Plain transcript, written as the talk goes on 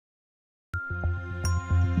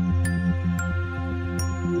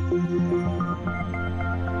The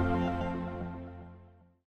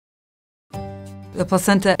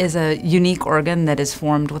placenta is a unique organ that is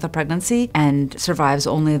formed with a pregnancy and survives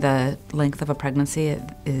only the length of a pregnancy. It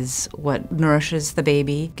is what nourishes the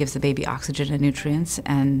baby, gives the baby oxygen and nutrients,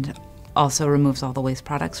 and also removes all the waste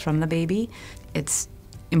products from the baby. It's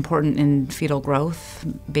important in fetal growth.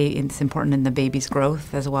 It's important in the baby's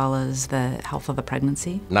growth as well as the health of the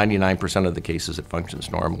pregnancy. 99% of the cases it functions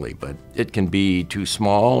normally, but it can be too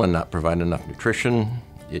small and not provide enough nutrition.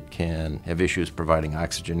 It can have issues providing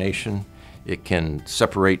oxygenation. It can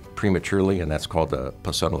separate prematurely, and that's called a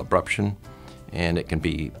placental abruption. And it can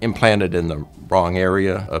be implanted in the wrong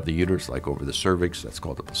area of the uterus, like over the cervix, that's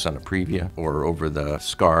called the placenta previa, or over the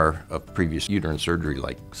scar of previous uterine surgery,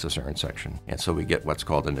 like cesarean section. And so we get what's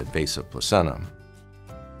called an invasive placenta.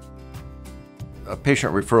 A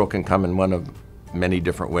patient referral can come in one of many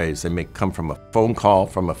different ways. They may come from a phone call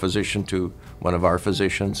from a physician to one of our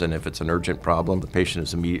physicians, and if it's an urgent problem, the patient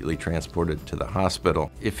is immediately transported to the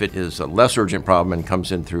hospital. If it is a less urgent problem and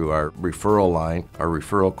comes in through our referral line, our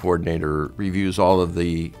referral coordinator reviews all of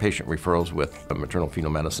the patient referrals with a maternal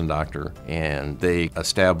fetal medicine doctor, and they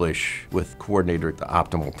establish with coordinator the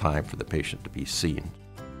optimal time for the patient to be seen.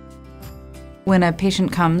 When a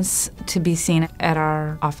patient comes to be seen at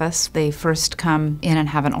our office, they first come in and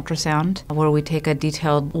have an ultrasound where we take a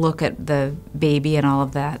detailed look at the baby and all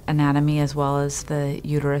of that anatomy, as well as the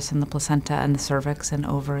uterus and the placenta and the cervix and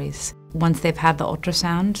ovaries. Once they've had the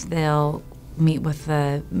ultrasound, they'll meet with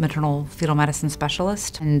the maternal fetal medicine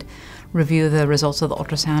specialist and review the results of the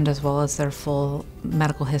ultrasound as well as their full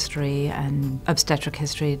medical history and obstetric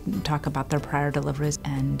history, talk about their prior deliveries,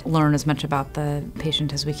 and learn as much about the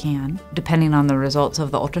patient as we can. Depending on the results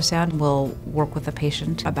of the ultrasound, we'll work with the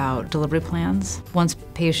patient about delivery plans. Once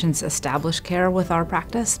patients establish care with our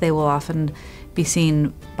practice, they will often be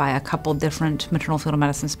seen by a couple different maternal fetal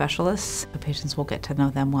medicine specialists. The patients will get to know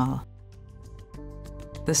them well.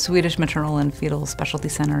 The Swedish Maternal and Fetal Specialty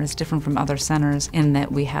Center is different from other centers in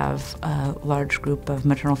that we have a large group of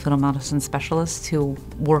maternal fetal medicine specialists who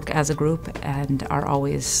work as a group and are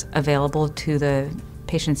always available to the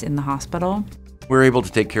patients in the hospital. We're able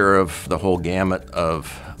to take care of the whole gamut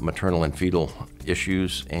of maternal and fetal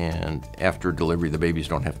issues, and after delivery the babies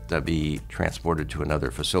don't have to be transported to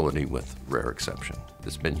another facility with rare exception.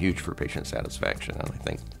 It's been huge for patient satisfaction and I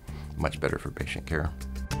think much better for patient care.